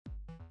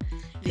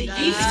The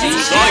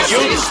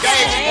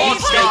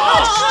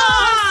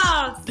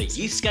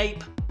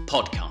Youthscape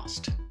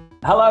Podcast.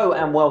 Hello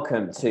and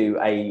welcome to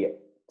a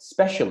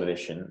special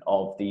edition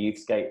of the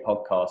Youthscape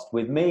Podcast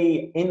with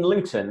me in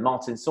Luton,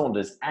 Martin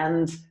Saunders,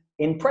 and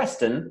in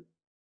Preston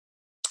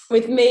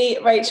with me,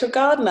 Rachel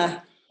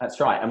Gardner. That's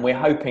right, and we're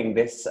hoping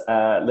this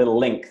little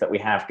link that we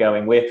have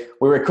going, we're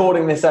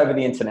recording this over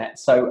the internet,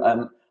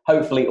 so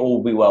hopefully all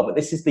will be well. But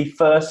this is the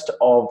first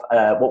of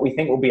what we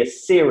think will be a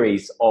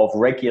series of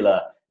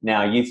regular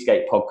now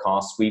Youthscape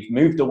podcasts. We've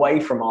moved away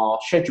from our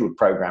scheduled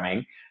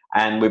programming,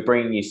 and we're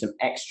bringing you some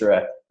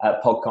extra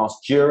podcasts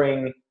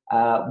during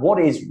what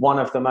is one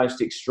of the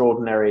most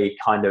extraordinary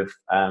kind of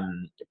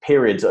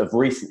periods of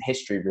recent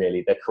history,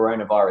 really, the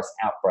coronavirus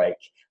outbreak,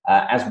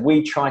 as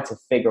we try to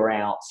figure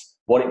out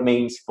what it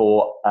means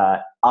for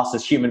us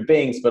as human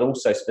beings, but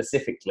also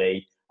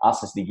specifically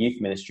us as the youth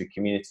ministry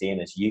community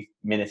and as youth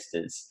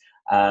ministers.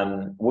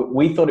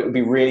 We thought it would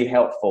be really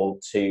helpful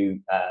to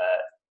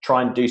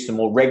try and do some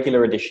more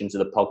regular editions of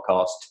the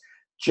podcast,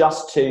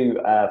 just to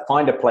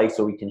find a place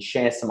where we can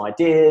share some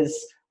ideas,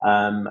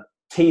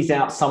 tease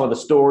out some of the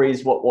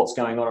stories, what's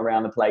going on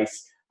around the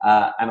place,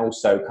 and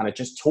also kind of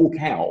just talk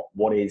out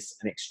what is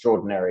an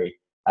extraordinary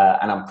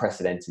and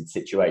unprecedented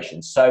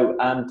situation. So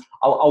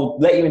I'll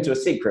let you into a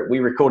secret. We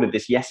recorded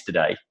this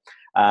yesterday,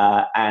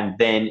 and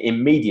then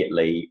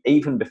immediately,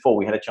 even before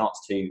we had a chance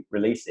to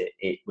release it,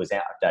 it was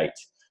out of date.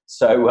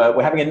 So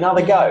we're having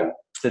another go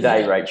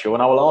today, Rachel,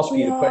 and I will ask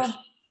you the question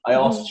I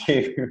asked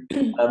you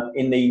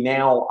in the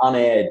now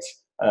unaired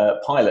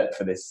pilot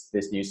for this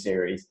new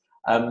series.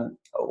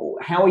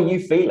 How are you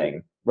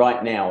feeling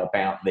right now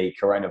about the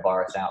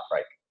coronavirus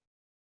outbreak?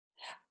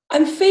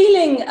 I'm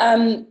feeling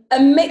a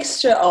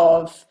mixture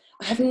of,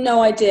 I have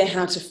no idea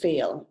how to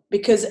feel,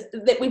 because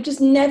we've just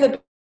never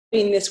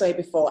been this way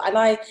before, and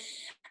I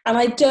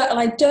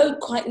don't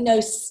quite know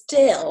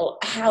still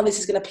how this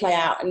is going to play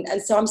out,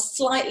 and so I'm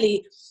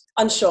slightly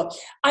unsure.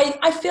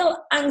 I feel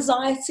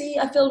anxiety.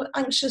 I feel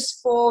anxious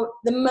for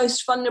the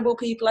most vulnerable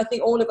people. I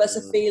think all of us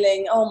are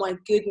feeling, oh my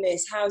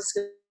goodness, how's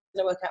it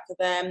going to work out for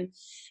them?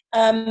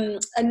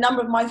 A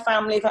number of my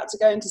family have had to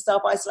go into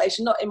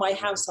self-isolation, not in my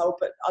household,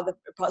 but other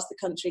parts of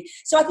the country.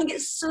 So I think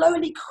it's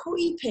slowly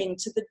creeping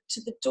to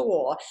the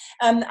door.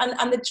 And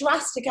the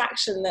drastic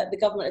action that the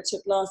government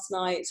took last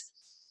night,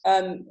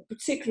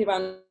 particularly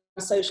around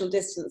social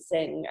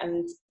distancing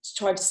and to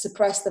try to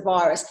suppress the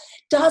virus,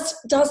 does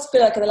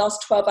feel like in the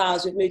last 12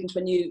 hours we've moved into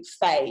a new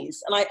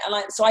phase,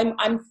 so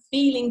I'm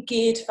feeling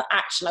geared for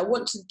action. I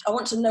want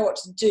to know what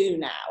to do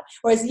now,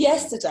 whereas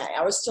yesterday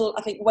I was still,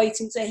 I think,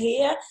 waiting to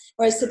hear,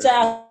 whereas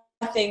today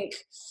I think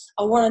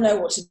I want to know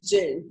what to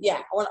do.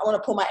 I want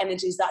to pull my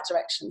energies that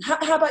direction.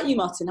 How about you,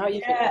 Martin? How are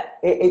you feeling?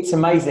 It's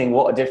amazing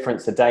what a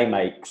difference a day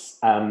makes.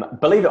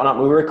 Believe it or not,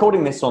 we were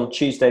recording this on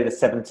Tuesday, the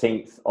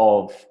 17th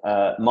of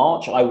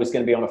March. I was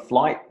going to be on a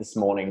flight this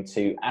morning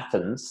to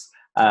Athens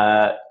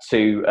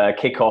to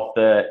kick off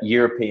the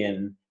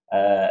European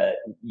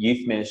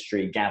Youth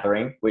Ministry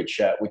gathering,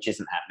 which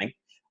isn't happening.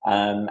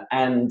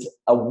 And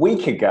a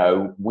week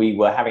ago, we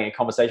were having a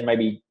conversation,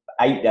 maybe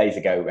 8 days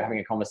ago, we were having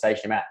a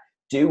conversation about,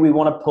 do we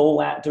want to pull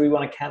that? Do we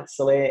want to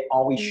cancel it?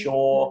 Are we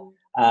sure?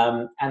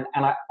 And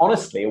I,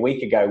 honestly, a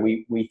week ago,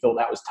 we thought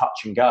that was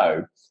touch and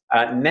go.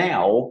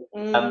 Now,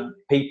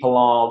 people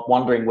are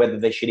wondering whether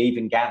they should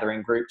even gather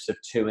in groups of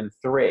 2 and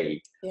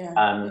 3.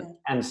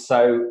 And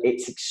so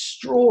it's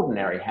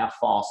extraordinary how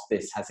fast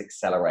this has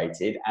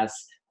accelerated, as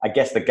I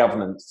guess the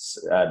government's,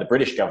 the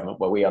British government,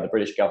 where we are, the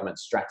British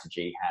government's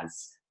strategy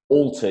has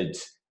altered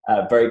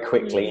very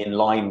quickly in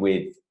line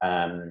with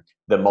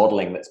the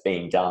modelling that's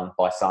being done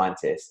by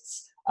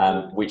scientists,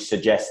 which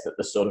suggests that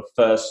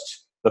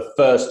the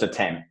first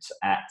attempt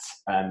at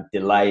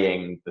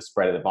delaying the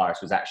spread of the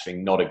virus was actually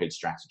not a good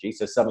strategy.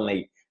 So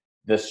suddenly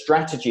the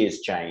strategy has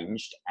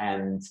changed,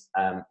 and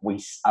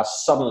we are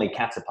suddenly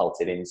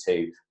catapulted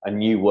into a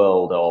new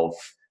world of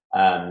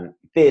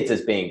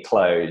theatres being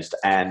closed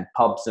and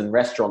pubs and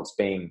restaurants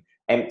being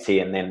empty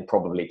and then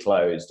probably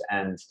closed,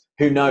 and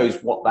who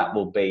knows what that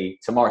will be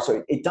tomorrow.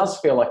 So it does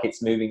feel like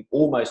it's moving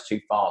almost too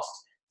fast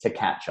to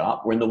catch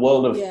up. We're in the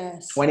world of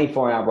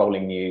 24-hour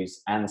rolling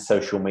news and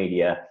social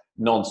media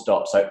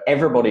non-stop. So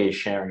everybody is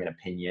sharing an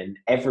opinion.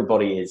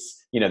 Everybody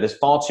is, there's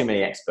far too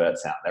many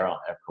experts out there,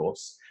 aren't there, of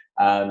course.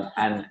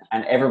 And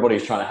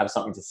everybody's trying to have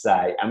something to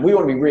say. And we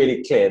want to be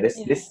really clear.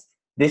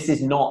 This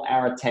is not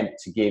our attempt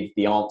to give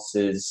the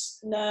answers.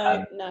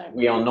 No.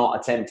 We are not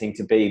attempting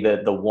to be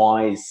the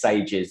wise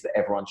sages that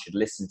everyone should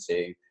listen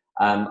to.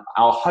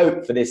 Our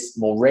hope for this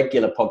more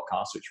regular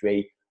podcast, which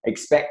we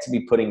expect to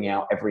be putting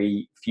out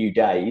every few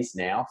days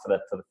now for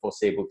the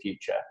foreseeable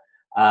future,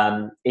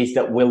 is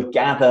that we'll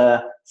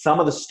gather some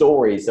of the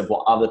stories of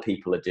what other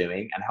people are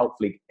doing, and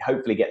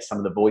hopefully get some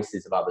of the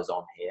voices of others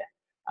on here,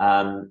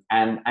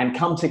 and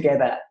come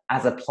together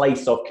as a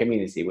place of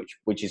community,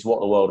 which is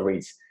what the world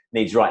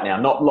needs right now.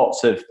 Not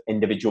lots of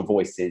individual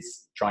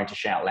voices trying to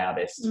shout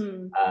loudest,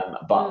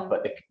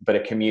 but a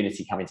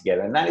community coming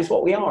together, and that is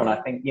what we are. And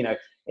I think, you know,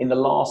 in the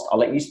last, I'll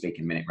let you speak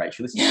in a minute,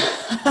 Rachel. This is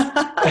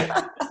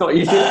it's not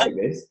usually like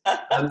this,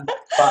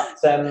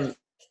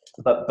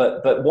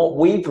 but what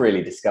we've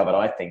really discovered,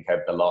 I think,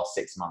 over the last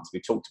 6 months,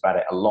 we've talked about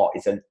it a lot,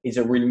 is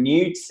a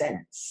renewed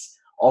sense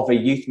of a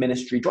youth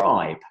ministry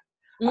drive,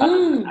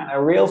 and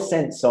a real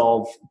sense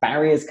of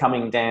barriers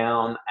coming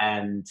down,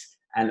 and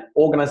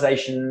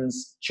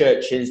organizations,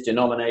 churches,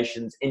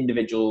 denominations,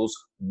 individuals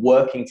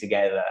working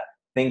together,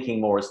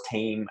 thinking more as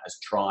team, as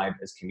tribe,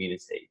 as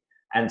community.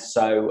 And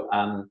so,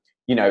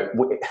 you know,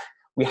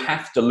 we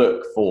have to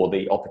look for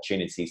the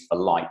opportunities for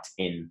light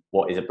in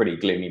what is a pretty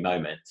gloomy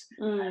moment.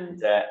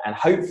 And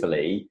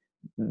hopefully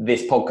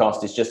this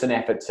podcast is just an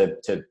effort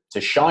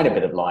to shine a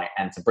bit of light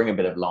and to bring a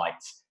bit of light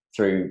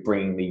through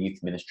bringing the youth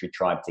ministry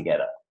tribe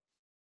together.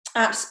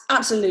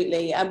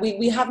 Absolutely. And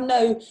we have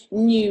no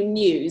new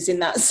news in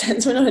that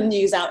sense. We're not a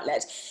news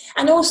outlet.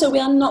 And also we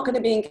are not going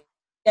to be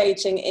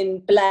engaging in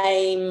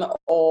blame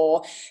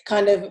or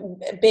kind of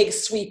big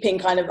sweeping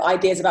kind of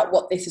ideas about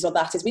what this is or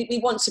that is. We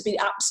want to be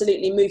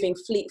absolutely moving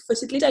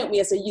fleet-footedly, don't we,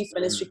 as a youth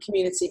ministry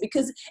community,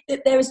 because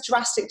there is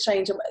drastic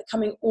change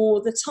coming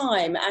all the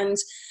time. And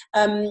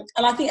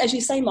I think, as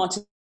you say,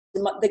 Martin,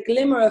 the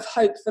glimmer of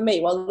hope for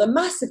me, well, the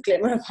massive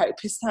glimmer of hope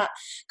is that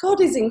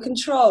God is in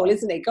control,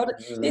 isn't he? God,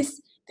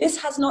 this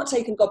has not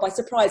taken God by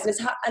surprise.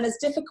 And as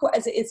difficult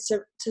as it is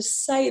to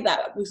say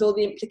that with all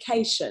the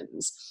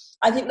implications,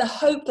 I think the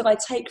hope that I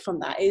take from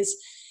that is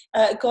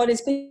God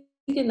is big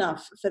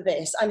enough for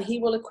this, and he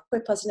will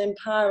equip us and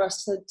empower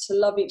us to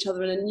love each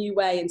other in a new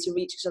way and to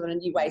reach each other in a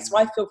new way. So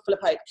I feel full of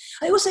hope.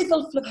 I also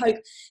feel full of hope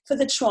for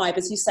the tribe,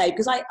 as you say,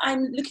 because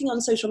I'm looking on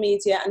social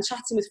media and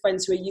chatting with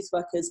friends who are youth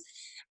workers,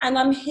 and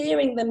I'm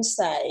hearing them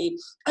say,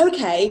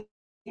 okay,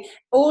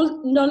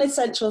 all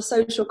non-essential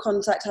social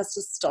contact has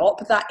to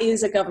stop. That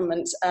is a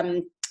government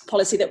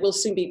policy that will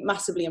soon be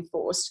massively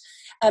enforced.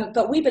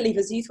 But we believe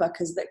as youth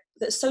workers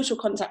that social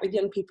contact with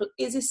young people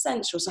is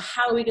essential. So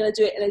how are we going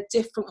to do it in a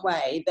different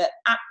way that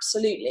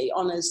absolutely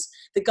honours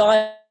the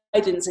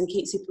guidance and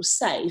keeps people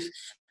safe,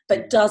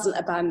 but doesn't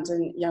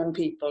abandon young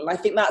people? And I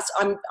think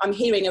I'm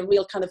hearing a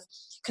real kind of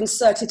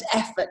concerted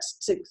effort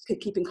to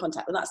keep in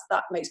contact, and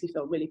that makes me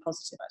feel really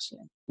positive,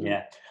 actually.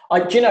 Yeah.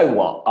 Do you know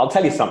what? I'll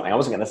tell you something. I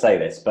wasn't going to say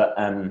this, but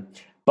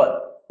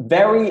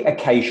very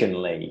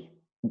occasionally,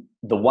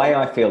 the way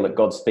I feel that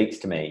God speaks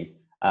to me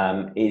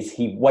is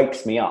he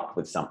wakes me up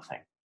with something.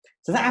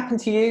 Does that happen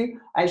to you?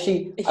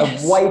 Actually,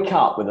 yes. I wake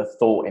up with a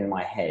thought in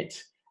my head.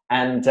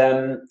 And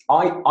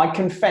I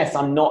confess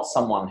I'm not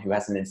someone who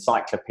has an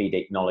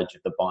encyclopedic knowledge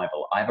of the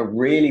Bible. I have a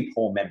really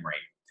poor memory.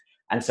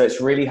 And so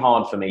it's really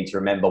hard for me to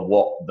remember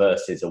what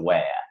verses are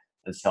where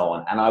and so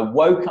on. And I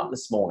woke up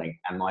this morning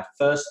and my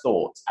first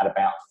thought at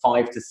about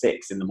 5 to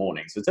 6 in the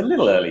morning, so it's a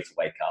little early to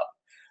wake up,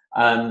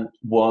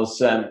 was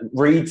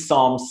read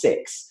Psalm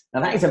 6.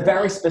 Now that is a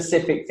very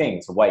specific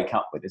thing to wake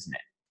up with, isn't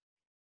it?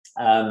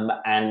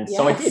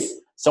 So I did.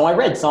 So I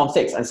read Psalm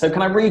 6. And so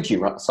can I read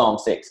you Psalm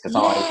 6?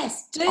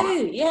 Yes.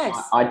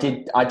 I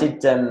did.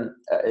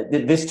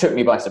 This took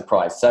me by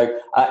surprise. So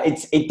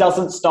it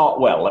doesn't start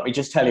well. Let me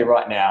just tell you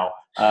right now,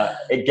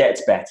 it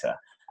gets better.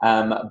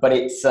 But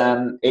it's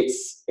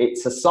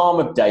a Psalm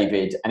of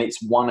David, and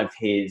it's one of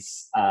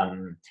his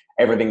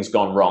everything's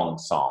gone wrong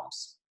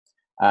Psalms.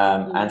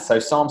 And so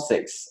Psalm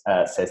 6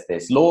 says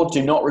this: Lord,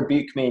 do not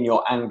rebuke me in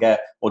your anger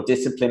or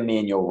discipline me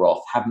in your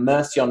wrath. Have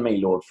mercy on me,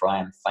 Lord, for I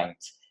am faint.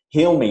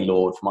 Heal me,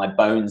 Lord, for my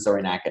bones are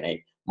in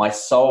agony. My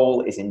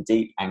soul is in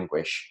deep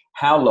anguish.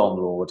 How long,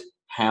 Lord?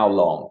 How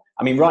long?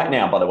 I mean, right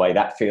now, by the way,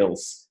 that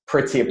feels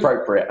pretty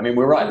appropriate. I mean,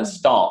 we're right at the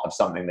start of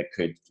something that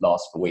could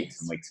last for weeks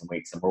and weeks and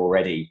weeks, and we're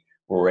already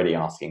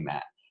asking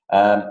that.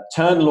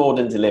 Turn, Lord,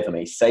 and deliver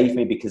me. Save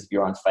me because of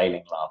your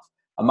unfailing love.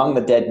 Among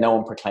the dead, no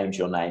one proclaims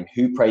your name.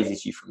 Who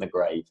praises you from the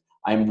grave?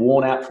 I am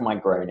worn out from my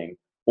groaning.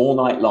 All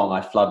night long,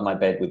 I flood my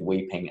bed with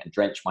weeping and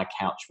drench my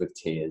couch with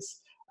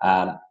tears.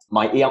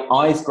 My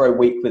eyes grow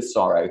weak with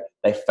sorrow.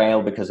 They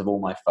fail because of all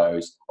my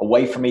foes.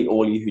 Away from me,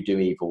 all you who do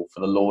evil, for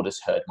the Lord has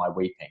heard my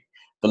weeping.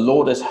 The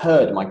Lord has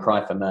heard my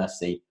cry for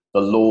mercy.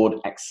 The Lord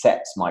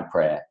accepts my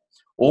prayer.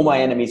 All my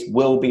enemies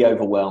will be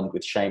overwhelmed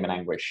with shame and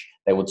anguish.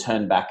 They will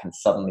turn back and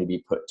suddenly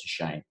be put to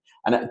shame.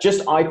 And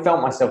I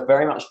felt myself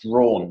very much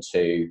drawn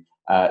to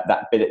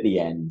that bit at the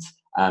end.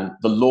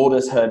 The Lord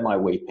has heard my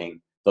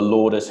weeping. The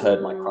Lord has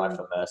heard my cry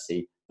for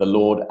mercy. The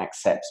Lord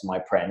accepts my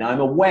prayer. Now,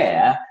 I'm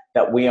aware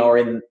that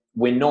we're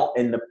not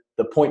in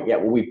the point yet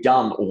where we've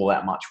done all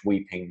that much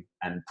weeping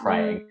and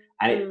praying.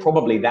 And it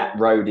probably that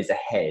road is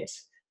ahead.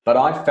 But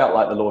I felt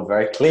like the Lord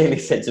very clearly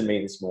said to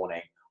me this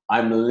morning,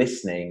 I'm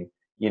listening.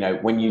 You know,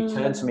 when you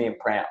turn to me in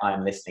prayer,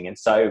 I'm listening. And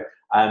so,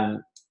 I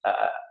don't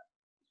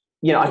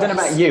know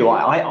about you.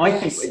 I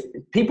think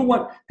people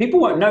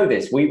won't know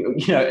this.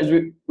 As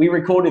we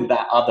recorded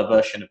that other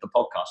version of the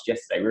podcast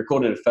yesterday, we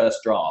recorded a first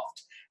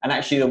draft. And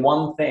actually the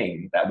one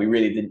thing that we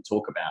really didn't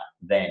talk about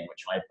then,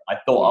 which I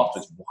thought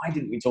afterwards, why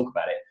didn't we talk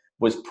about it,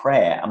 was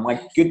prayer. And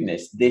my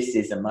goodness, this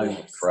is a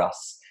moment for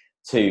us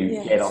to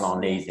get on our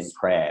knees in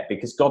prayer,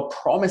 because God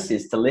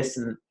promises to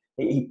listen.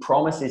 He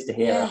promises to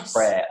hear our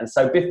prayer. And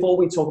so before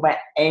we talk about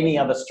any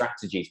other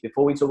strategies,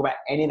 before we talk about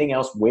anything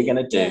else we're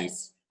going to do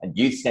and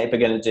Youthscape are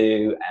going to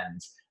do,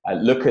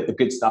 and look at the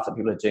good stuff that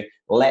people are doing,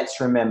 let's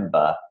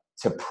remember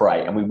to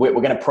pray. And we're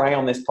going to pray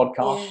on this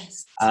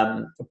podcast.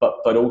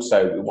 But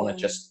also we want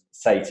to just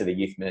say to the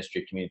youth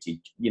ministry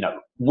community,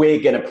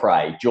 we're going to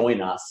pray,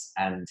 join us,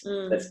 and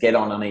let's get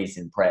on our knees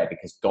in prayer,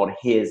 because God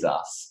hears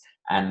us,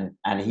 and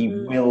he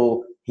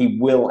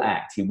will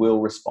act, he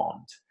will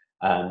respond.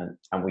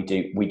 And we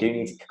do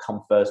need to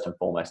come first and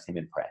foremost to him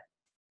in prayer.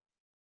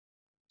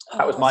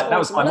 That was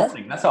my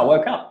morning. That's how I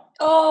woke up.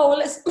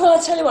 Oh, well,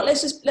 I tell you what,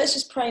 let's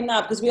just pray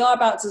now, because we are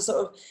about to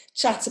sort of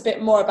chat a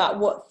bit more about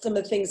what some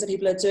of the things that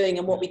people are doing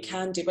and what we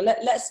can do. But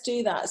let's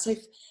do that. So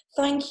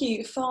thank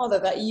you, Father,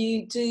 that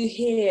you do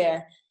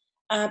hear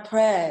our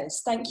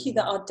prayers. Thank you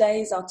that our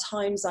days, our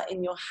times are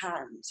in your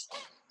hand.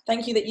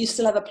 Thank you that you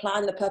still have a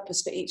plan and a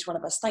purpose for each one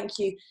of us. Thank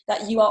you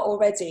that you are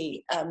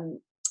already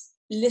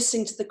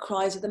listening to the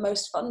cries of the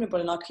most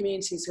vulnerable in our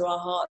communities, who our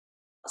hearts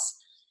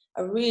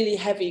are really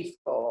heavy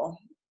for.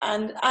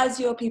 And as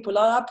your people,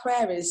 our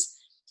prayer is,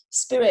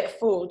 Spirit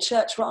full,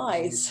 church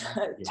rise.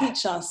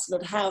 Teach us,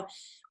 Lord, how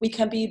we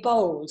can be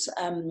bold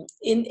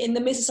in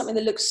the midst of something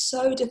that looks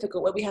so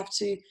difficult, where we have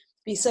to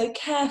be so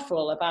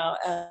careful about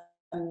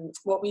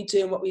what we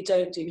do and what we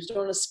don't do. We don't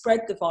want to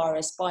spread the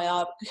virus by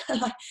our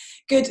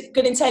good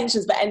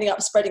intentions, but ending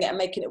up spreading it and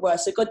making it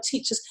worse. So God,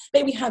 teach us.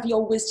 May we have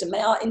your wisdom.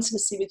 May our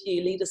intimacy with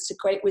you lead us to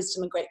great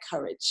wisdom and great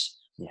courage.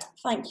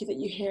 Thank you that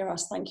you hear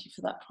us. Thank you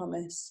for that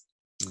promise.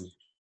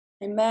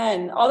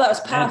 Amen. Oh, that was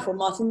powerful,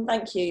 Martin.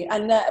 Thank you.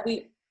 And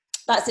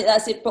that's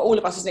it for all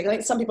of us, isn't it? I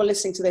think some people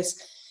listening to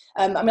this,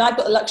 I've got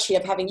the luxury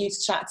of having you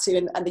to chat to,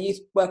 and the youth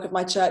work of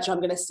my church I'm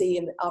going to see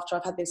after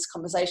I've had this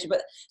conversation.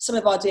 But some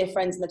of our dear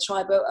friends in the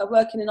tribe are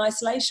working in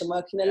isolation,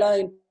 working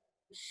alone,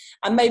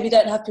 and maybe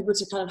don't have people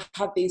to kind of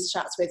have these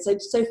chats with.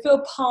 So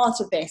feel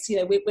part of this.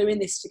 We're in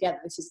this together.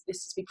 This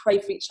is we pray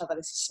for each other.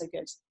 This is so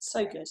good,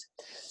 so good.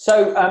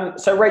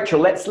 So Rachel,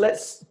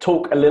 let's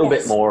talk a little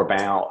bit more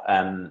about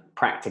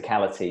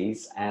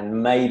practicalities,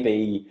 and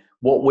maybe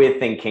what we're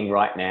thinking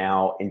right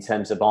now in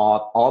terms of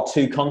our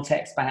two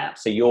contexts,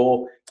 perhaps. So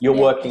you're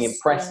working in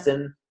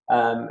Preston,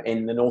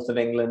 in the north of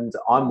England.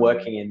 I'm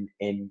working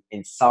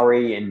in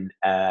Surrey, in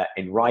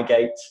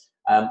Reigate.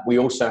 We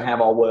also have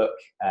our work,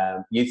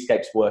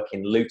 Youthscape's work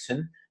in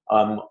Luton.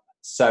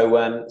 So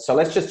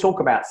let's just talk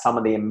about some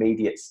of the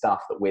immediate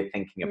stuff that we're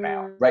thinking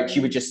about. Rach,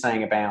 you were just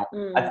saying about,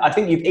 I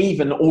think you've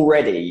even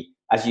already,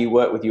 as you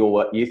work with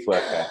your youth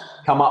worker,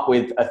 come up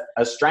with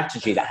a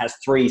strategy that has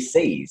 3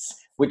 C's,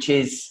 which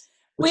is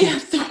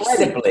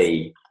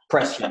incredibly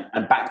prescient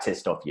and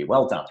Baptist of you.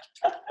 Well done.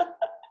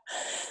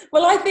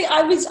 Well, I think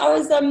I was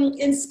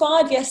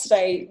inspired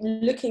yesterday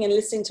looking and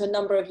listening to a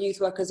number of youth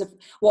workers of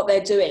what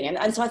they're doing.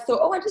 And so I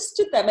thought, I just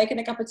stood there making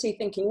a cup of tea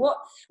thinking,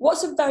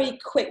 what's a very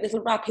quick little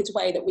rapid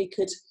way that we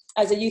could,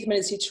 as a youth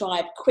ministry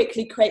tribe,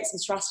 quickly create some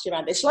strategy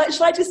around this?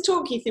 Shall I just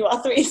talk you through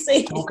our 3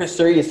 C's? Talk us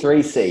through your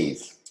 3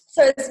 C's.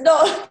 So it's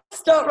not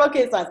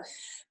rocket science.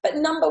 But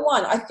number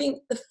 1, I think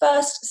the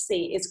first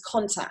C is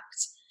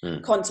contact.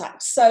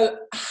 Contact. So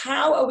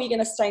how are we going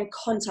to stay in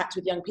contact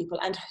with young people,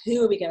 and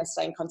who are we going to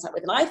stay in contact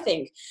with? And I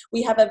think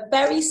we have a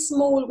very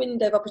small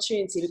window of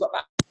opportunity. We've got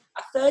about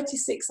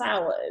 36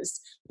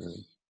 hours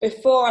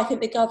before I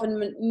think the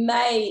government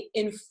may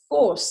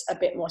enforce a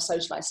bit more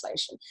social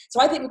isolation. So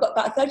I think we've got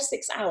about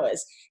 36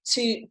 hours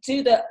to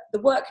do the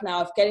work now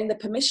of getting the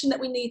permission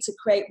that we need to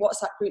create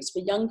WhatsApp groups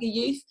for younger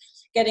youth,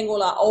 getting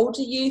all our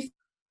older youth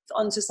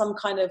onto some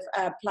kind of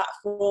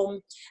platform,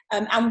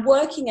 and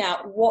working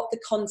out what the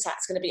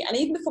contact's going to be. And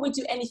even before we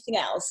do anything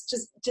else,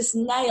 just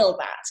nail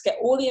that, get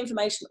all the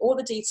information, all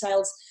the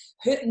details,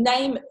 get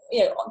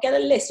a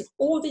list of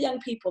all the young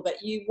people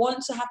that you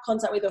want to have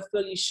contact with or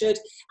feel you should,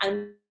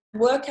 and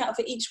work out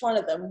for each one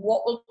of them,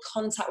 what will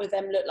contact with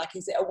them look like?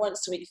 Is it a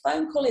once a week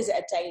phone call? Is it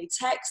a daily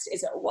text?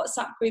 Is it a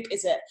WhatsApp group?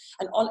 Is it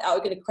are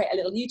we going to create a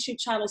little YouTube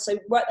channel? So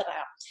work that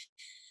out.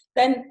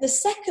 Then the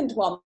second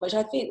one, which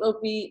I think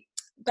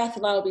Beth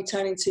and I will be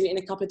turning to in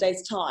a couple of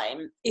days'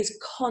 time, is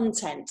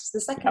content. So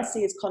the second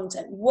C is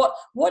content.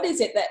 What is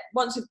it that,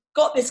 once we've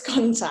got this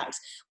contact,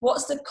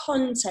 what's the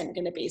content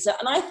going to be? So,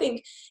 and I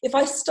think if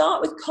I start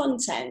with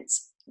content,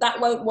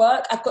 that won't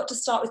work. I've got to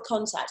start with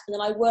contact, and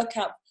then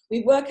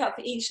we work out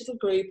for each little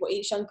group or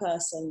each young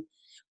person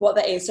what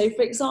that is. So,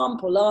 for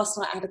example, last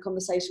night I had a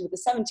conversation with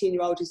a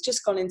 17-year-old who's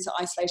just gone into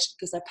isolation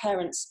because their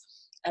parents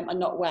are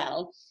not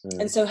well.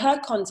 And so her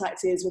contact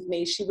is with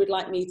me. She would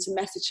like me to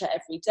message her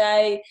every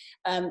day.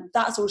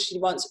 That's all she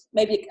wants.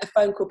 Maybe a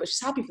phone call, but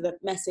she's happy for the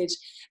message.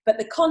 But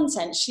the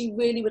content, she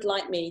really would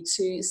like me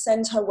to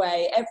send her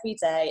way every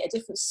day, a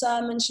different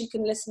sermon she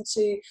can listen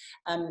to.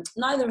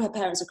 Neither of her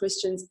parents are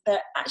Christians. They're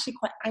actually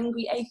quite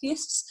angry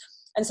atheists.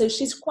 And so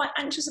she's quite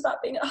anxious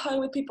about being at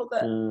home with people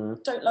that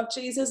don't love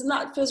Jesus, and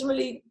that feels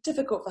really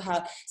difficult for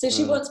her. So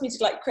she wants me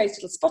to create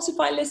a little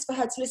Spotify list for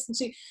her to listen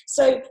to.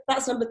 So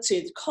that's number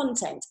 2, the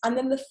content. And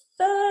then the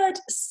third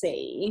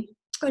C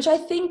which I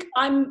think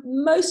I'm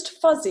most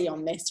fuzzy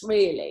on this,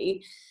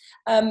 really.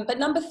 But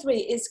number 3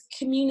 is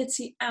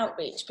community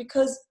outreach,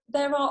 because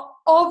there are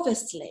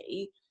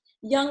obviously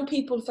young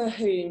people for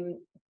whom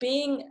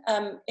being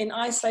in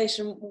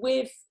isolation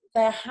with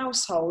their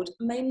household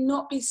may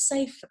not be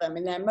safe for them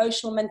in their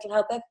emotional, mental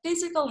health, their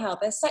physical health,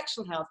 their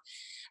sexual health.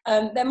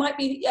 There might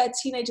be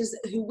teenagers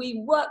who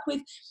we work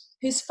with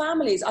whose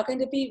families are going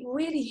to be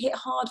really hit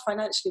hard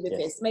financially with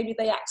this. Maybe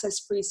they access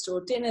free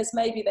store dinners,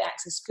 maybe they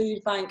access food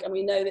bank, and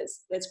we know that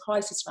there's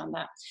crisis around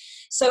that.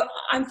 So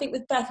I'm thinking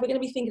with Beth, we're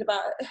going to be thinking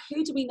about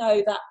who do we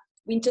know that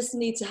we just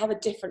need to have a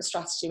different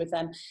strategy with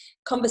them.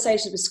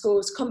 Conversations with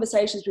schools,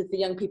 conversations with the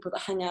young people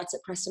that hang out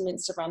at Preston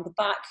Minster around the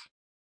back,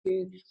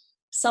 who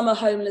some are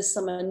homeless,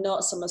 some are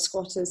not, some are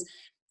squatters,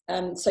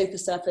 sofa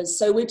surfers.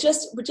 So we're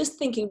just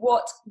thinking,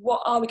 what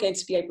are we going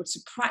to be able to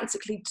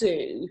practically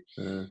do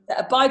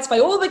that abides by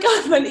all the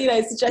government,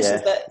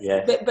 suggestions,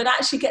 but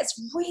actually gets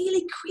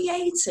really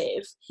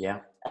creative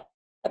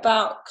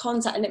about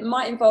contact. And it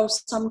might involve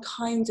some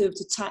kind of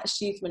detached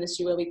youth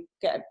ministry where we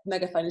get a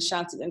megaphone and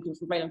shout at them people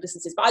from very long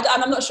distances. But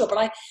I'm not sure.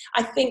 But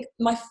I think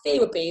my fear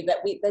would be that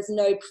there's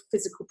no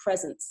physical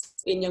presence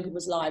in young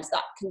people's lives.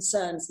 That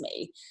concerns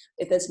me.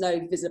 If there's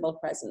no visible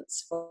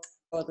presence for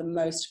the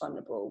most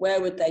vulnerable, where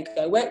would they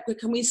go? Where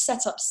can we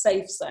set up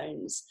safe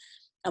zones,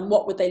 and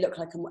what would they look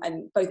like?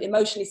 And both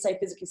emotionally safe,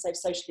 physically safe,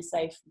 socially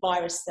safe,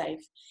 virus safe.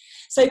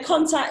 So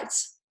contact,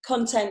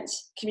 content,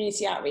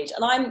 community outreach.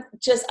 And I'm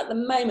just, at the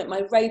moment,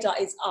 my radar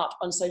is up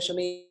on social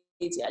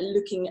media,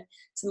 looking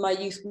to my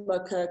youth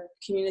worker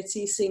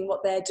community, seeing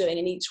what they're doing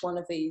in each one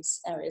of these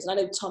areas. And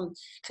I know Tom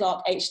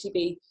Clark,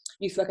 HTB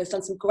youth worker, has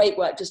done some great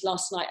work just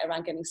last night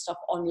around getting stuff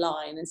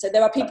online. And so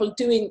there are people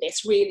doing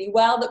this really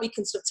well that we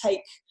can sort of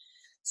take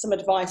some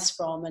advice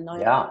from and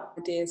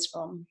ideas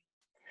from.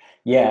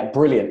 Yeah,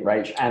 brilliant,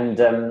 Rach. And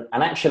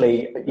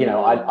actually,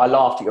 I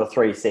laughed at your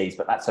 3 C's,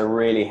 but that's a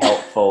really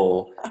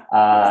helpful.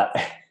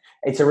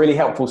 It's a really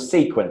helpful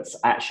sequence,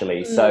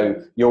 actually. So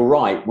you're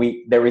right.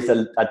 There is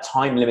a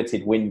time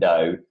limited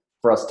window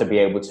for us to be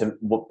able to,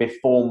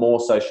 before more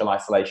social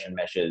isolation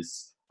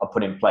measures are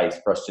put in place,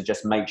 for us to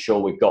just make sure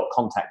we've got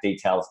contact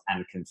details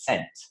and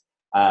consent.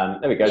 There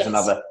we go. There's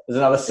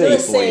another C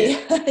for you.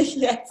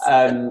 Yes.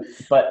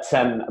 But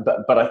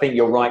I think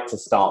you're right to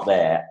start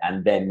there,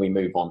 and then we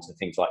move on to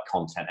things like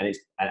content. And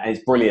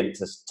it's brilliant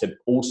to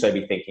also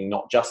be thinking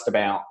not just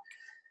about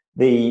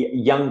the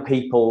young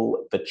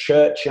people, the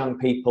church young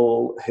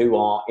people who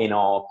are in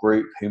our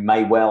group who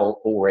may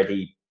well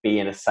already be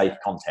in a safe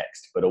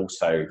context, but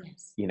also,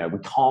 we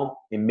can't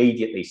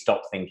immediately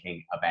stop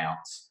thinking about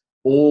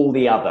all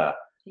the other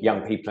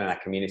young people in our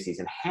communities,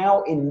 and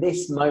how in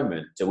this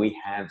moment do we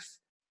have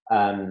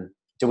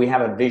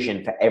a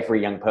vision for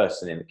every young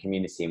person in the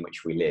community in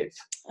which we live?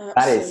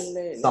 Absolutely.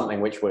 That is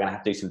something which we're going to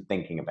have to do some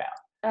thinking about.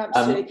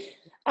 Absolutely.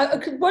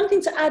 One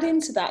thing to add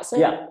into that.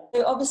 So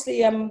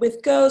obviously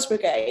with Girls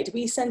Brigade,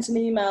 we sent an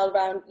email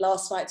around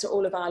last night to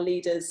all of our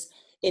leaders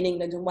in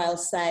England and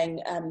Wales saying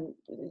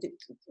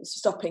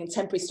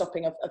temporary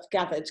stopping of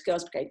gathered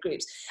Girls Brigade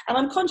groups. And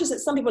I'm conscious that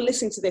some people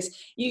listening to this,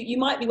 you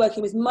might be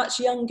working with much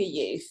younger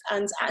youth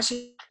and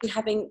actually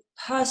having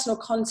personal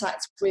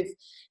contact with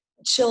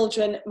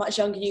children, much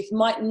younger youth,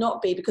 might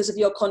not be because of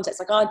your context.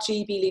 Like our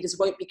GB leaders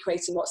won't be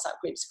creating WhatsApp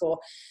groups for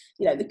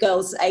the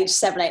girls aged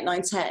 7, 8,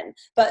 9, 10,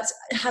 but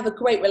have a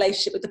great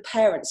relationship with the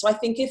parents. So I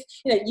think if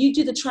you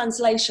do the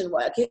translation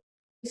work, if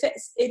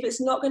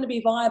it's not going to be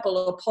viable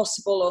or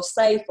possible or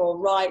safe or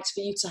right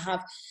for you to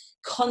have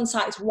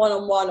contact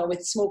one-on-one or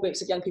with small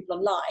groups of young people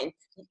online,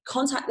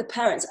 contact the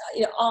parents.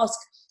 Ask.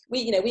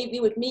 We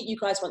would meet you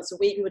guys once a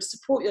week. We would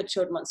support your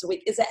children once a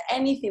week. Is there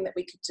anything that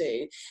we could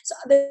do? So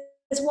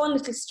there's one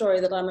little story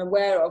that I'm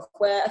aware of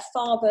where a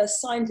father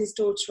signed his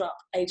daughter up,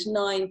 age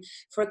 9,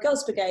 for a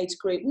Girls Brigade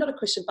group, not a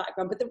Christian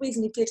background, but the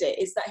reason he did it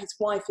is that his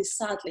wife is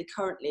sadly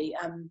currently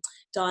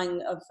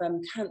dying of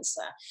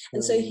cancer.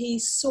 And so he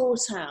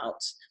sought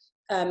out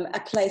a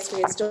place for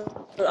his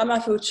daughter. I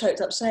might feel choked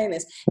up saying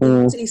this.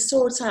 He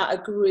sought out a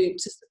group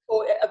to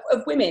support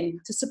of women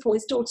to support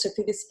his daughter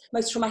through this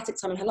most traumatic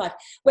time in her life.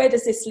 Where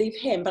does this leave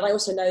him? But I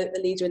also know that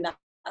the leader in that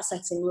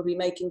setting will be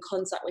making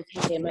contact with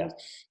him and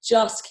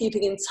just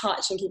keeping in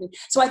touch and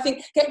so I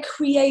think get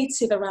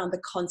creative around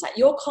the contact.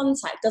 Your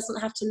contact doesn't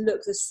have to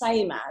look the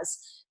same as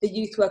the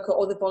youth worker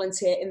or the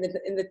volunteer in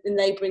the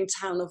neighbouring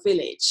town or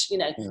village.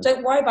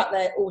 Don't worry about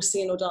their all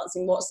singing or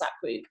dancing WhatsApp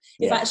group.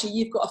 If actually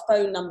you've got a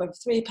phone number of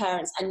 3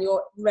 parents and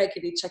you're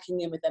regularly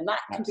checking in with them,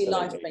 that can be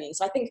life-bringing.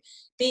 So I think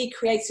be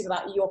creative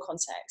about your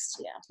context.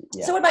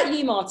 So what about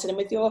you, Martin, and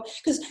with your,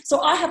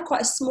 so I have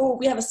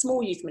we have a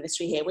small youth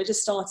ministry here. We're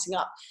just starting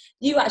up.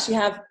 You actually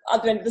have,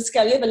 other end of the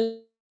scale, you have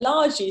a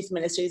large youth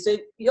ministry. So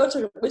we're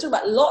talking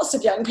about lots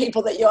of young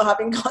people that you're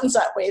having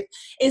contact with.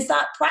 Is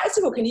that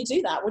practical? Can you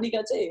do that? What are you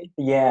going to do?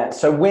 Yeah,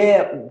 so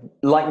we're,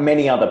 like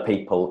many other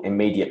people,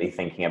 immediately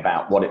thinking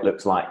about what it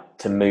looks like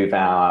to move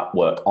our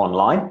work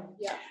online.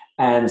 Yeah.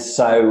 And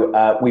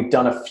so we've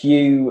done a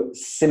few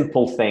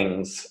simple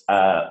things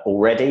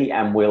already,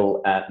 and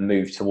we'll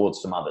move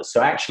towards some others.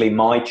 So actually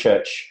my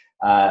church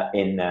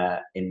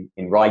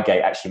in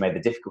Reigate actually made the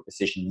difficult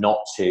decision not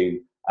to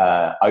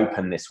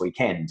open this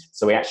weekend.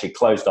 So we actually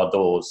closed our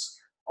doors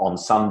on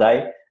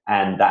Sunday,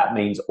 and that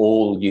means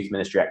all youth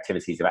ministry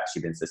activities have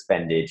actually been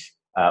suspended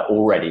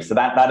already. So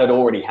that had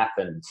already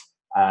happened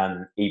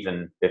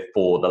even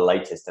before the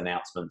latest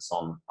announcements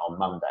on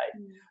Monday.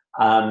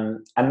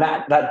 And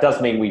that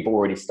does mean we've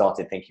already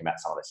started thinking about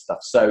some of this stuff.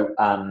 So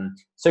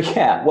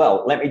yeah,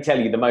 well, let me tell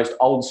you the most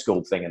old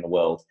school thing in the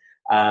world.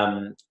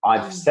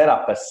 I've set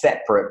up a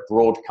separate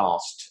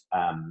broadcast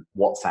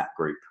WhatsApp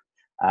group,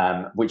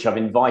 which I've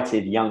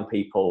invited young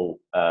people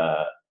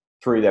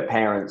through their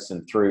parents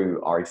and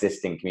through our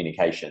existing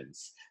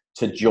communications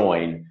to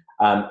join,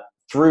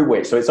 through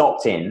which, so it's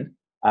opt-in,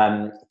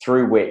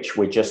 through which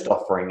we're just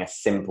offering a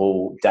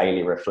simple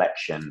daily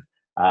reflection.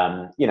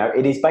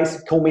 It is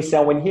basically, call me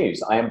Selwyn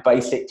Hughes. I am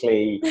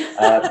basically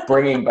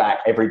bringing back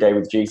Every Day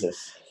with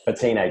Jesus for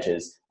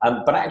teenagers.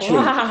 But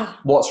actually,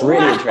 what's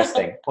really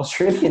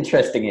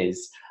interesting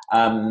is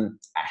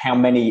how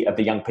many of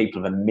the young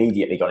people have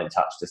immediately got in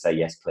touch to say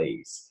yes,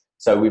 please.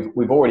 So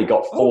we've already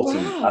got 40.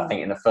 I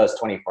think in the first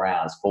 24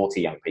 hours,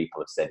 40 young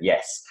people have said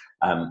yes.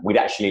 We'd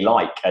actually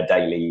like a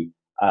daily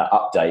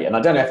update, and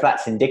I don't know if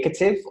that's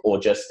indicative or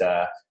just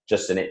a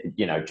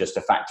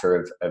factor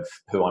of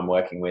who I'm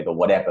working with or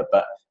whatever.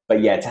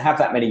 But yeah, to have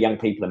that many young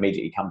people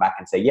immediately come back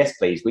and say yes,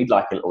 please, we'd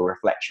like a little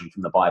reflection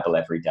from the Bible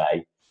every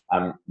day.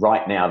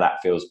 Right now, that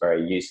feels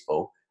very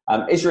useful.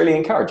 It's really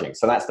encouraging.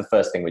 So that's the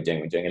first thing we're doing.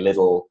 We're doing a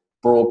little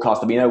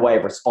broadcast. There'll be no way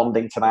of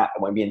responding to that.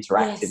 It won't be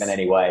interactive in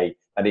any way.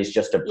 That is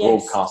just a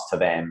broadcast to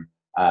them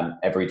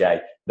every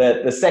day.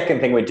 The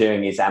second thing we're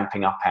doing is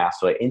amping up our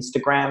sort of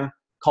Instagram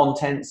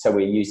content. So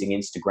we're using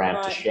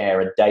Instagram to share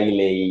a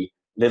daily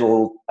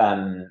little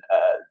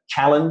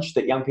challenge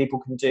that young people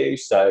can do.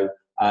 So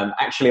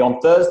actually on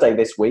Thursday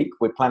this week,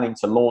 we're planning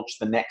to launch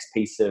the next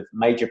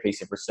major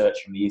piece of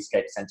research from the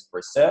Youthscape Centre for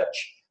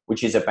Research,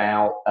 which is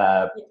about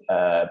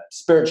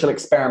spiritual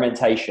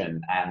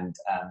experimentation and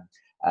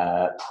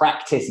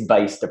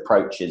practice-based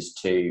approaches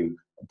to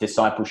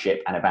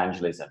discipleship and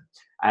evangelism.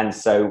 And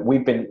so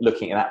we've been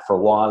looking at that for a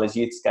while as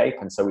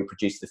Youthscape. And so we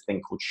produced this thing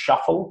called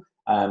Shuffle,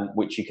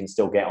 which you can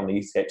still get on the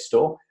Youthscape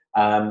store.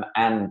 We're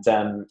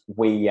going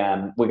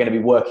to be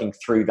working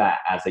through that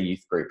as a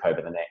youth group over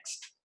the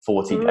next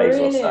 40 days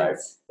or so.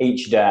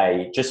 Each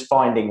day, just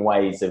finding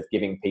ways of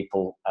giving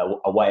people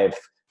a way of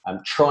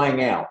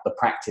trying out the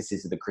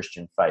practices of the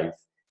Christian faith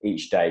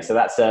each day. So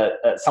that's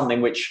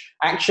something which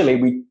actually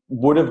we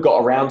would have got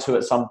around to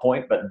at some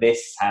point, but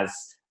this has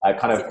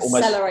kind of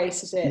almost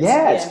accelerated it.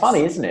 Yeah, it's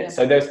funny, isn't it? Yeah.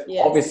 So there's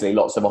obviously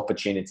lots of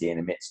opportunity in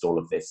amidst all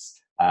of this,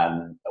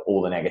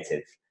 all the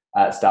negative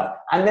stuff.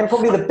 And then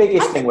probably the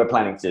biggest thing we're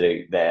planning to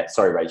do there,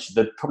 sorry, Rach,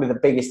 probably the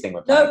biggest thing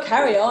we're planning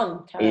carry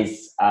on.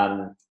 Is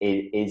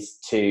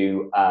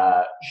to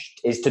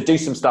do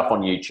some stuff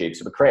on YouTube.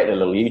 So we created a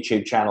little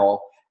YouTube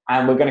channel,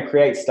 and we're going to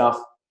create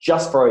stuff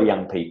just for our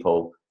young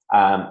people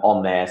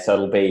on there. So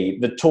it'll be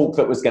the talk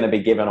that was going to be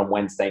given on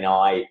Wednesday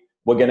night.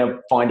 We're going to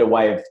find a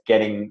way of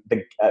getting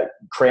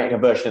creating a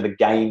version of the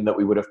game that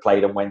we would have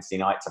played on Wednesday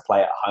night to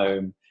play at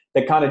home.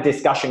 The kind of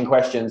discussion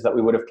questions that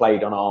we would have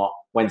played on our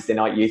Wednesday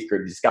night youth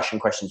group, discussion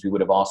questions we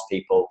would have asked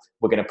people,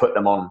 we're going to put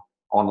them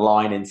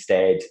online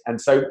instead. And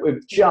so we're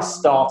just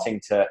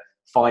starting to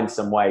find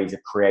some ways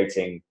of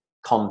creating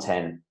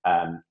content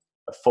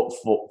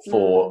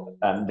for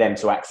them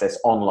to access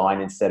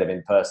online instead of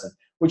in person,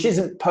 which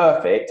isn't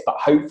perfect, but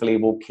hopefully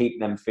will keep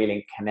them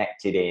feeling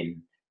connected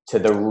in to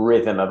the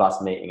rhythm of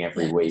us meeting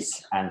every week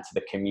and to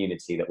the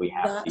community that we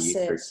have the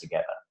youth group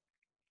together.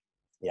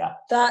 Yeah,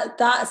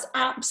 that's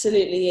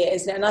absolutely it,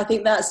 isn't it? And I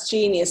think that's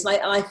genius. And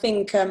I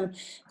think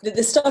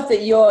the stuff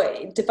that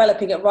you're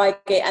developing at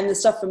Reigate and the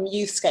stuff from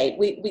Youthscape,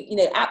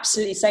 we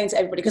absolutely saying to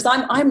everybody, because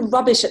I'm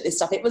rubbish at this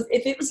stuff.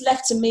 If it was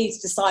left to me to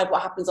decide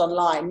what happens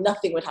online,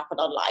 nothing would happen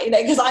online,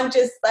 because I'm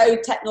just so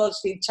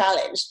technologically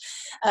challenged.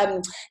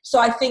 So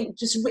I think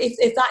just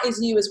if that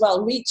is you as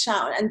well, reach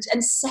out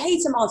and say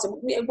to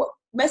Martin,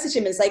 message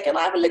him and say, can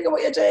I have a look at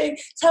what you're doing?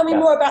 Tell me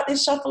more about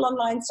this Shuffle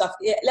online stuff.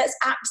 Yeah, let's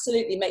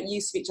absolutely make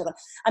use of each other.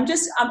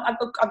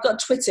 I've got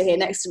Twitter here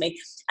next to me,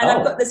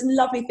 and there's some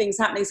lovely things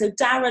happening. So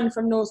Darren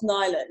from Northern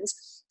Ireland,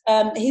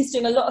 he's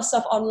doing a lot of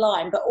stuff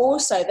online, but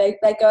also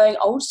they're going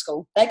old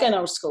school.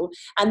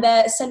 And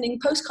they're sending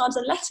postcards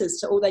and letters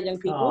to all their young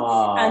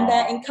people, and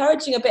they're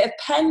encouraging a bit of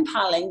pen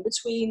paling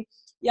between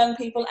young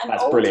people and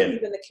older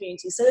people in the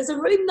community. So there's a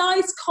really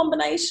nice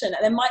combination.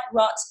 And then Mike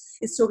Rutt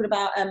is talking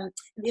about,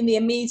 in the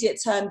immediate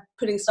term,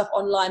 putting stuff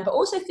online, but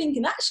also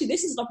thinking, actually,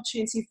 this is an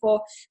opportunity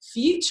for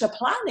future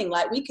planning.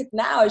 Like, we could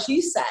now, as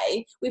you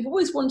say, we've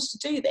always wanted to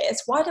do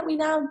this. Why don't we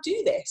now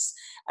do this?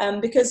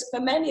 Because for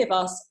many of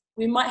us,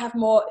 we might have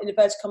more, in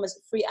inverted commas,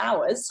 free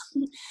hours.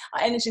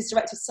 Our energy is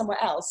directed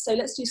somewhere else. So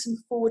let's do some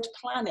forward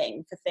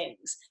planning for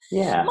things.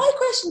 Yeah. My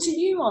question to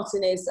you,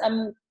 Martin, is,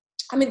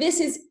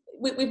 this is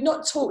we've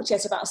not talked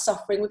yet about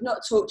suffering. We've not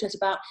talked yet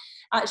about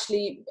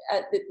actually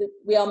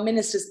we are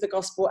ministers of the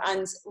gospel,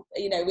 and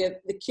we're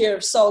the cure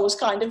of souls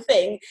kind of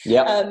thing.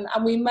 Yeah.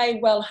 And we may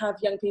well have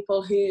young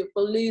people who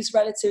will lose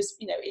relatives.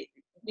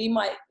 We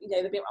might,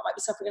 they might be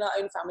suffering in our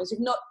own families.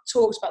 We've not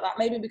talked about that.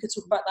 Maybe we could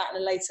talk about that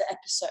in a later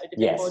episode, a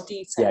bit more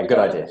detail. Yeah, good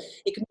idea.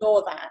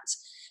 Ignore that.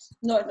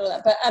 Not ignore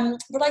that. But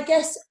I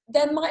guess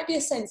there might be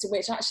a sense in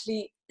which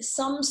actually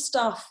some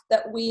stuff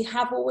that we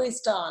have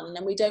always done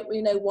and we don't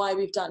really know why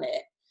we've done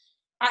it,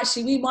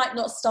 actually we might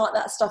not start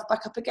that stuff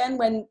back up again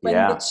when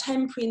the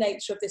temporary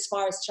nature of this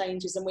virus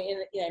changes, and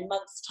we're in a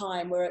month's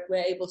time we're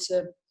able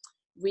to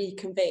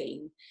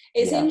reconvene.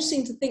 It's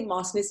interesting to think,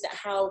 Martin, isn't it,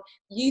 how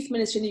youth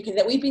ministry in the UK,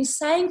 that we've been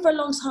saying for a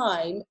long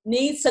time,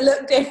 needs to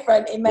look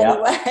different in many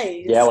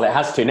ways. Yeah, well, it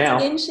has to now.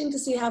 It's interesting to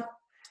see how,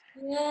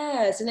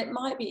 and it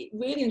might be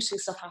really interesting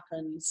stuff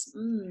happens.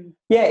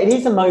 Yeah, it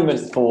is a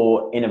moment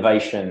for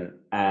innovation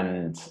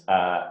and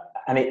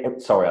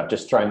sorry, I've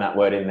just thrown that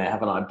word in there,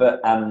 haven't I?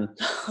 But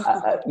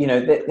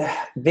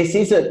this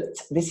is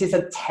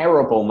a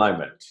terrible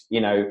moment.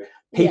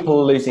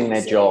 People losing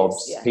their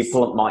jobs,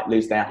 people might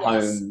lose their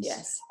homes,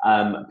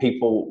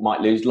 people might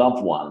lose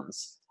loved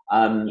ones.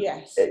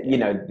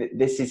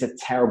 This is a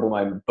terrible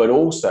moment, but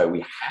also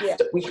we have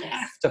to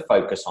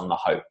focus on the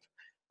hope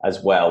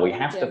as well. We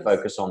have to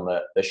focus on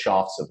the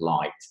shafts of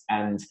light,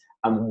 and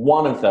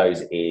one of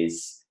those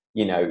is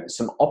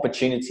some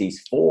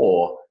opportunities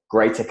for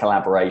greater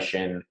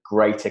collaboration,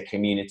 greater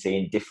community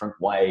in different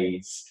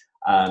ways.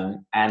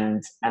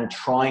 And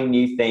trying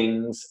new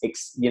things.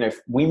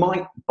 We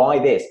might by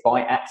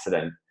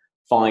accident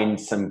find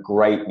some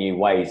great new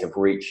ways of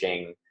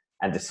reaching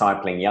and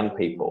discipling young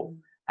people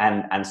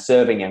and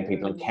serving young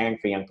people and caring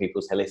for young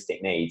people's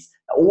holistic needs.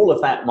 All of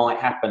that might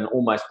happen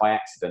almost by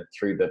accident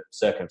through the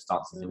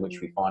circumstances in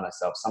which we find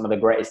ourselves. Some of the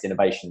greatest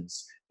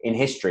innovations in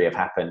history have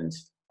happened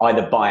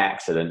either by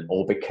accident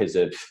or because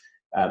of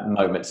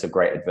moments of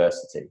great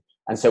adversity.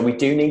 And so we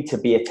do need to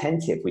be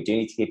attentive. We do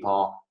need to keep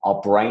our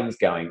brains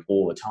going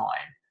all the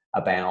time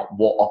about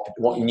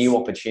what new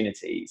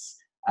opportunities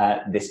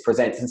this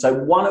presents. And so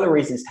one of the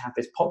reasons to have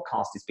this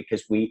podcast is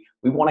because we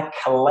want to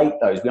collate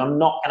those. We are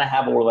not going to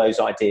have all of those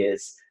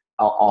ideas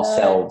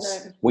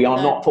ourselves. We are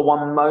not for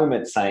one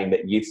moment saying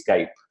that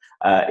Youthscape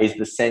is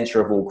the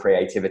center of all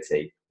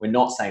creativity. We're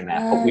not saying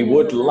that, but we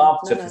would love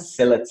to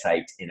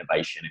facilitate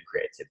innovation and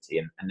creativity.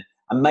 And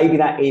maybe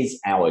that is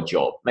our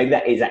job. Maybe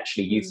that is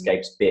actually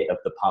Youthscape's bit of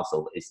the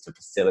puzzle, is to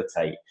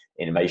facilitate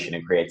innovation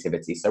and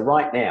creativity. So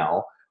right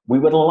now, we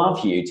would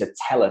love you to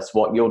tell us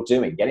what you're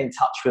doing. Get in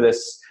touch with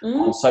us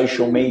on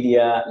social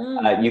media.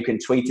 You can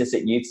tweet us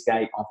at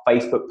Youthscape. Our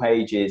Facebook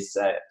page is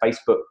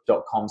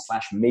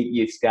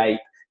facebook.com/meetyouthscape.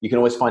 You can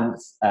always find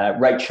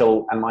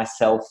Rachel and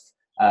myself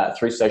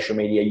through social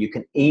media. You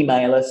can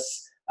email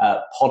us,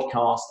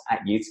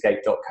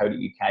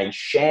 podcast@youthscape.co.uk.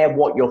 Share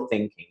what you're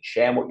thinking.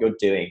 Share what you're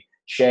doing.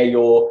 Share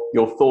your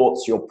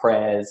thoughts, your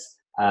prayers,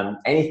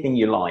 anything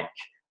you like.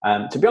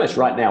 To be honest,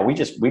 right now,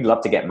 we'd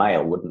love to get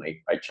mail, wouldn't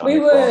we, Rachel? We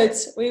would.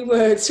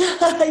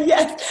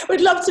 Yes,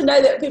 we'd love to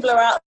know that people are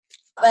out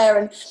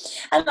there.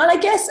 And I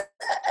guess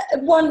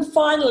one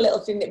final little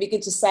thing that would be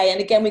good to say,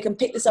 and again, we can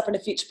pick this up in a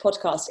future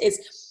podcast,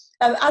 is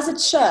as a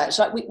church,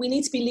 like we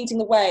need to be leading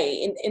the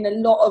way in a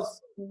lot of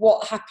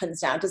what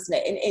happens now, doesn't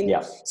it? In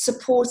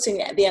supporting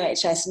the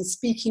NHS and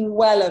speaking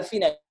well of,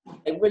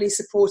 really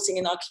supporting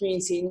in our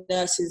community,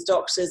 nurses,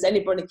 doctors,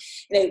 anybody,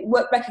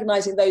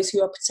 recognising those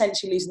who are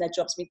potentially losing their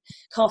jobs. I mean,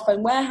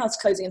 Carphone Warehouse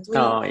closing and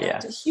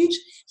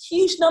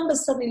huge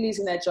numbers suddenly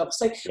losing their jobs.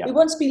 So we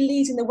want to be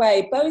leading the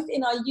way, both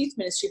in our youth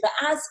ministry, but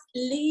as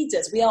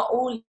leaders. We are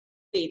all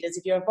leaders.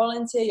 If you're a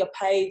volunteer, you're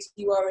paid,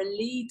 you are a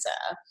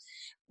leader.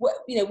 What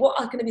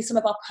are going to be some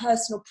of our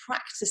personal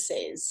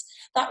practices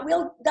that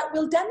will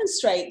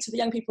demonstrate to the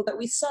young people that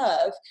we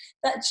serve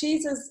that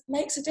Jesus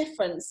makes a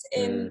difference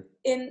in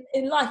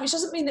life, which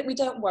doesn't mean that we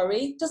don't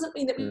worry, doesn't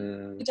mean that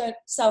we don't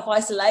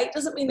self-isolate,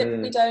 doesn't mean that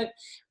we don't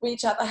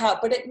reach out for help,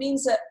 but it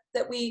means that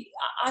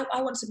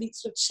I want to be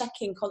sort of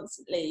checking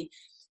constantly.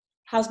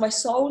 How's my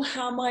soul?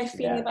 How am I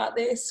feeling about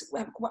this?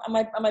 Am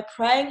I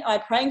praying? Am I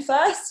praying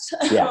first?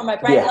 Or am I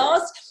praying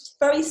last?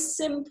 Very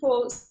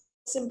simple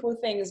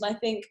things. And I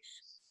think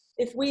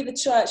if we, the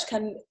church,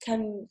 can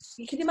you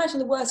imagine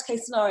the worst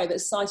case scenario that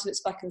society looks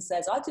back and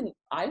says, I didn't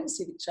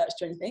see the church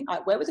do anything.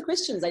 Where were the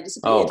Christians? They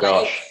disappeared. Oh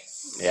gosh.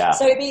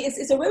 So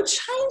it's a real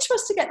change for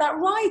us to get that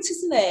right,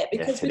 isn't it?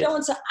 Because we don't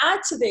want to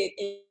add to the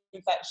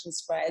infection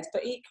spread,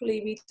 but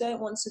equally we don't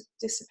want to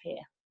disappear.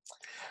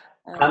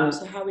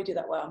 So how we do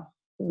that well.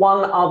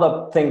 One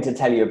other thing to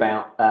tell you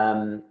about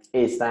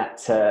is that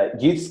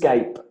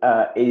Youthscape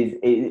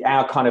is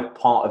our kind of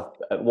part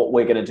of what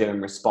we're going to do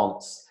in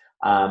response.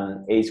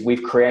 Is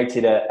we've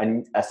created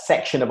a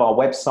section of our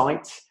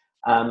website.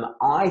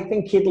 I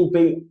think it'll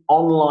be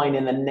online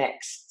in the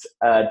next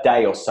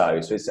day or so.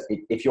 So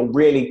if you're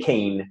really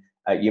keen,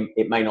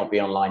 it may not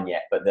be online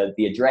yet, but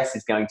the address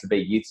is going to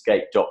be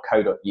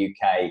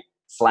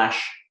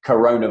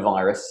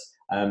youthscape.co.uk/coronavirus.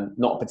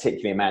 Not a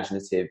particularly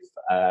imaginative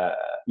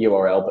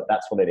URL, but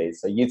that's what it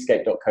is. So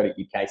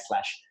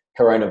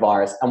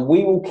youthscape.co.uk/coronavirus. And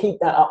we will keep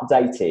that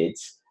updated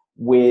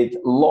with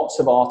lots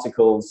of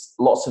articles,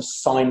 lots of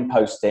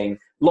signposting,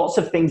 lots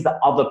of things that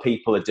other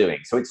people are doing.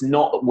 So it's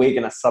not that we're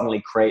going to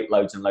suddenly create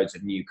loads and loads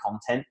of new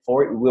content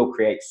for it. We will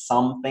create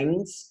some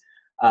things,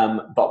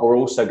 but we're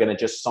also going to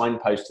just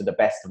signpost to the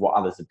best of what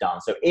others have done.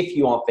 So if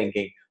you are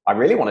thinking, I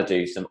really want to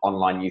do some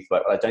online youth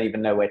work, but I don't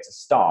even know where to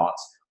start,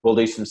 we'll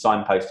do some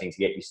signposting to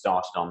get you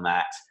started on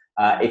that.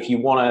 If you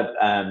want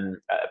to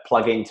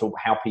plug into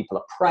how people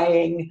are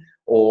praying,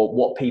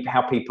 or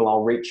how people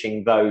are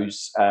reaching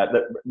those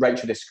that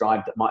Rachel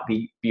described that might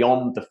be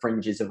beyond the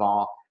fringes of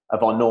our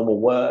normal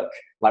work,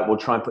 like we'll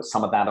try and put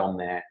some of that on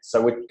there. So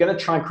we're going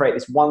to try and create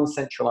this one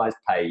centralized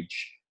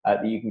page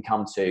that you can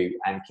come to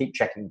and keep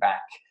checking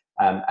back.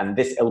 And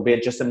it'll be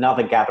just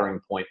another gathering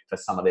point for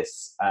some of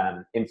this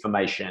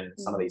information,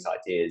 some of these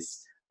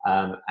ideas.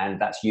 And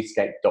that's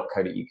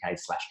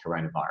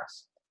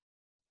youthscape.co.uk/coronavirus.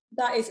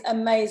 That is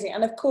amazing.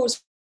 And of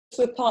course,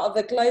 we're part of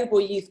the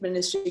global youth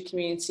ministry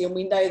community, and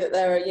we know that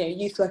there are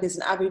youth workers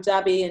in Abu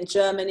Dhabi and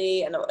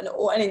Germany and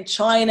in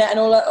China and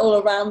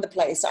all around the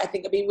place. So I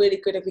think it'd be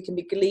really good if we can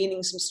be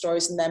gleaning some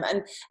stories from them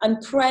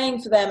and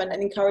praying for them and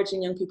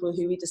encouraging young people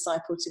who we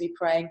disciple to be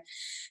praying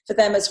for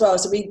them as well.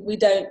 So we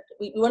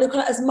want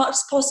to, as much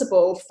as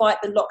possible,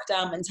 fight the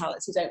lockdown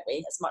mentality, don't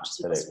we? As much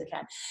as we possibly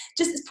can.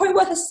 Just, it's probably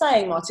worth us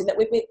saying, Martin, that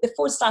the /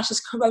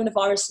 is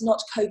coronavirus,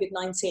 not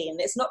COVID-19.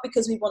 It's not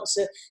because we want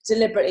to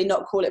deliberately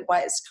not call it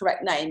by its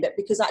correct name, but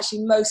because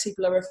actually most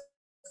people are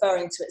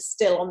referring to it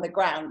still on the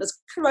ground as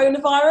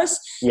coronavirus.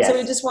 Yes. So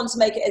we just want to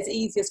make it as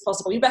easy as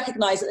possible. We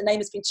recognise that the name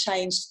has been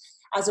changed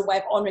as a way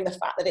of honouring the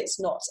fact that it's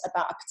not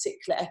about a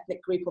particular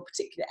ethnic group or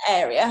particular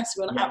area.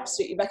 So we want to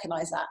absolutely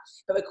recognise that.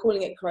 But we're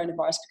calling it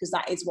coronavirus because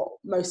that is what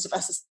most of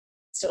us are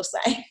still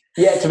saying.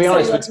 Yeah, to be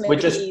honest, we're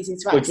just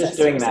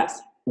doing that.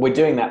 We're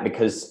doing that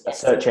because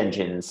search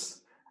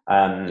engines,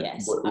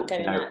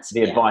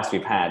 the advice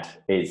we've had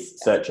is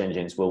search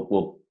engines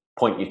will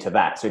point you to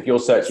that. So if you're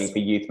searching for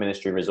youth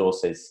ministry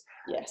resources,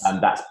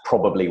 that's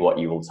probably what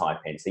you will type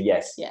in. So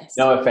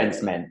no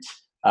offense meant,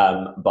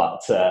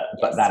 but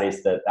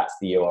that's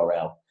the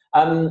URL.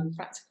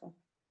 Practical.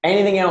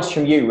 Anything else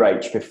from you,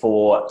 Rach,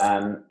 before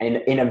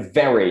in a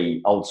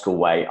very old school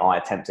way I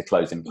attempt to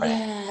close in prayer?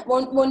 Yeah,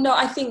 well no,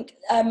 I think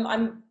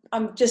I'm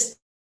just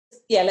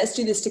let's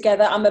do this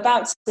together. I'm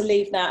about to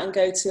leave now and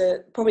go to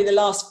probably the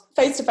last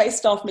face-to-face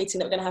staff meeting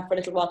that we're going to have for a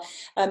little while.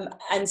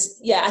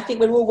 I think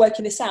we're all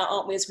working this out,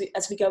 aren't we, as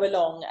we go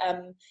along.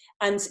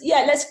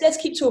 Let's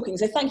keep talking.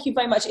 So thank you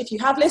very much. If you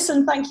have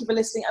listened, thank you for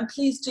listening, and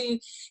please do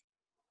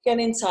get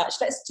in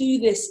touch. Let's do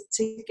this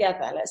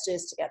together. Let's do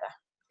this together.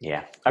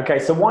 Yeah. Okay.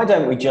 So why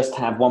don't we just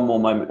have one more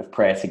moment of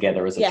prayer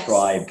together as a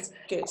tribe,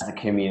 as a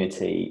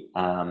community?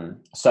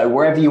 So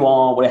wherever you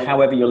are,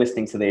 however you're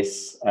listening to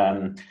this,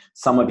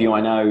 some of you I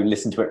know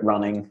listen to it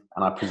running,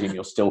 and I presume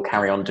you'll still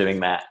carry on doing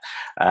that.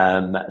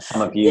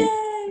 Some of you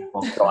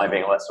while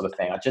driving, all that sort of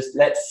thing.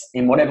 Let's,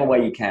 in whatever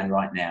way you can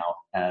right now,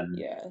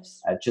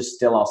 just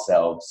still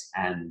ourselves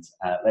and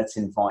let's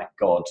invite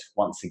God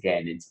once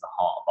again into the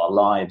heart of our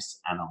lives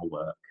and our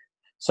work.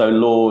 So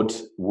Lord,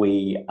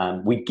 we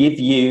give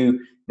you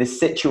this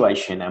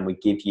situation and we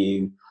give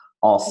you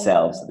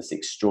ourselves at this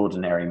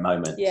extraordinary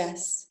moment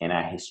in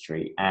our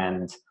history.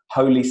 And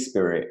Holy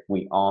Spirit,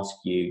 we ask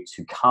you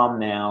to come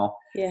now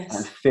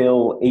and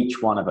fill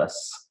each one of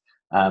us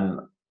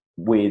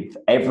with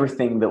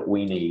everything that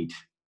we need,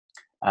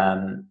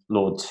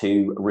 Lord,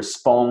 to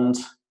respond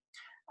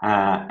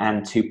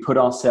and to put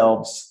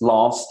ourselves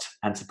last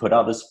and to put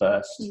others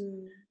first,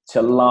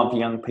 to love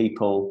young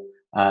people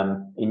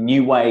in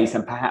new ways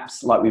and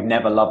perhaps like we've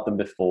never loved them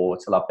before,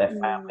 to love their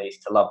families,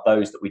 to love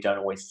those that we don't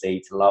always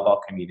see, to love our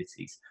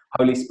communities.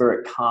 Holy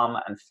Spirit, come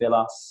and fill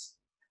us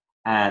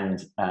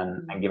and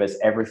give us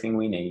everything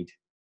we need.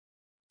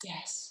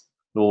 Yes,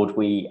 Lord,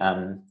 we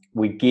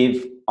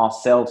give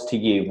ourselves to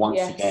you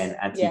once again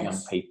and to young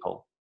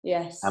people.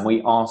 Yes, and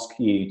we ask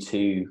you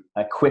to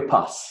equip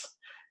us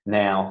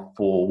now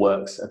for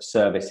works of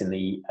service in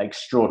the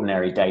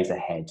extraordinary days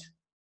ahead.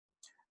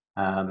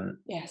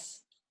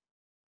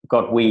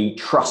 God, we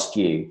trust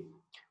you.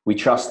 We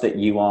trust that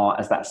you are,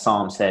 as that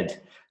psalm said,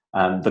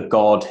 the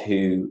God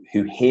who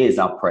hears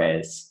our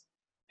prayers,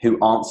 who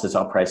answers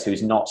our prayers, who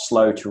is not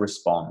slow to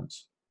respond.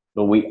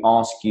 Lord, we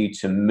ask you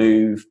to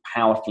move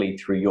powerfully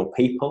through your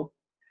people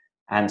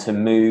and to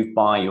move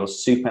by your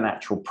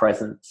supernatural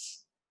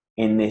presence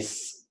in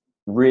this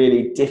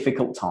really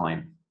difficult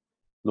time.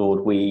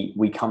 Lord,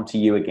 we come to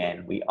you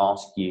again. We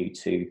ask you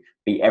to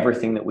be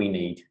everything that we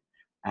need,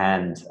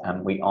 and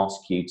we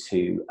ask you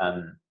to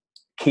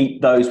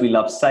keep those we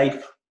love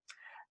safe,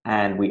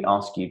 and we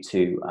ask you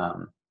to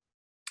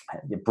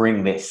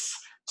bring this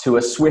to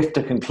a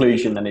swifter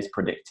conclusion than is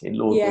predicted.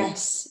 Lord,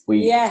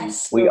 we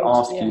ask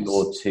you,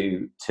 Lord,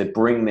 to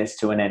bring this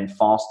to an end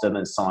faster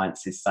than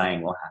science is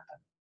saying will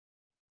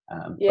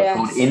happen. But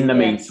Lord, in the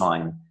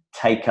meantime,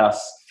 take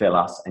us, fill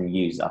us, and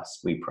use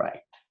us, we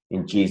pray.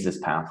 In Jesus'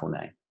 powerful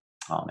name.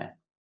 Amen.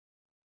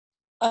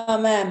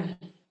 Amen.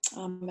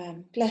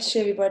 Amen. Bless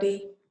you,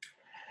 everybody.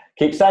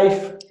 Keep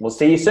safe. We'll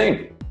see you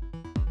soon.